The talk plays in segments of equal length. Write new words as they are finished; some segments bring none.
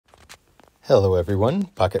Hello everyone,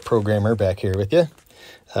 Pocket Programmer back here with you.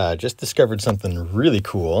 Just discovered something really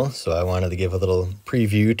cool, so I wanted to give a little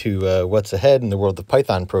preview to what's ahead in the world of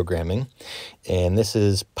Python programming. And this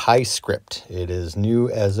is PyScript. It is new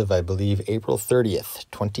as of, I believe, April 30th,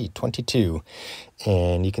 2022.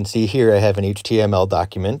 And you can see here I have an HTML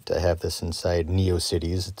document. I have this inside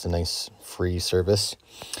NeoCities. It's a nice free service.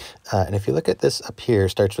 And if you look at this up here, it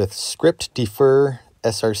starts with script defer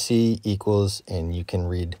src equals, and you can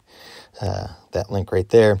read that link right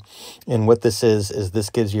there. And what this is this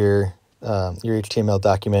gives your HTML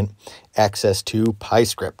document access to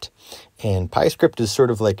PyScript. And PyScript is sort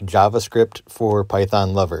of like JavaScript for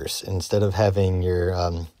Python lovers. Instead of having your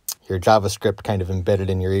JavaScript kind of embedded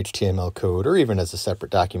in your HTML code or even as a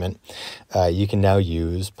separate document, you can now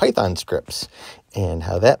use Python scripts. And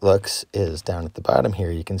how that looks is down at the bottom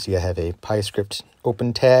here. You can see I have a PyScript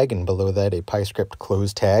open tag, and below that a PyScript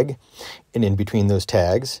close tag. And in between those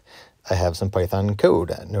tags, I have some Python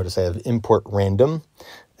code. Notice I have import random.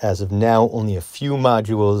 As of now, only a few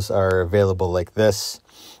modules are available like this.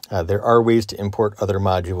 There are ways to import other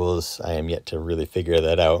modules. I am yet to really figure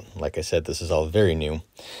that out. Like I said, this is all very new.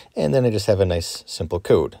 And then I just have a nice simple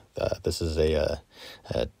code. This is a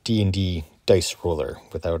D&D dice roller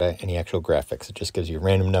without any actual graphics. It just gives you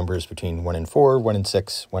random numbers between 1 and 4, 1 and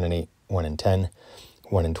 6, 1 and 8, 1 and 10,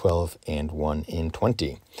 1 and 12, and 1 and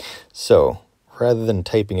 20. So rather than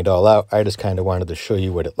typing it all out, I just kind of wanted to show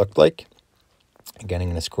you what it looked like. Again, I'm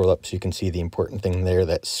going to scroll up so you can see the important thing there,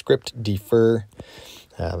 that script defer.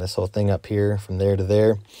 This whole thing up here from there to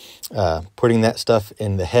there, putting that stuff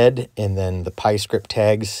in the head and then the PyScript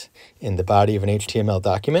tags in the body of an HTML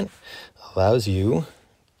document allows you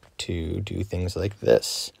to do things like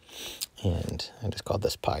this. And I just called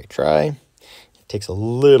this PyTry. It takes a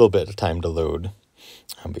little bit of time to load.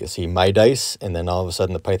 But you'll see my dice, and then all of a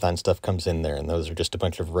sudden the Python stuff comes in there, and those are just a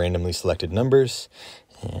bunch of randomly selected numbers.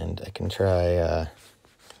 And I can try, let's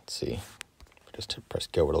see, just to press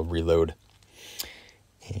go, it'll reload.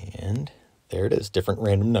 And there it is, different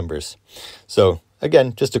random numbers. So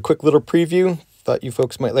again, just a quick little preview. Thought you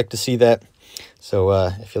folks might like to see that. So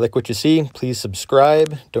if you like what you see, please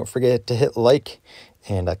subscribe. Don't forget to hit like,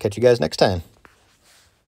 and I'll catch you guys next time.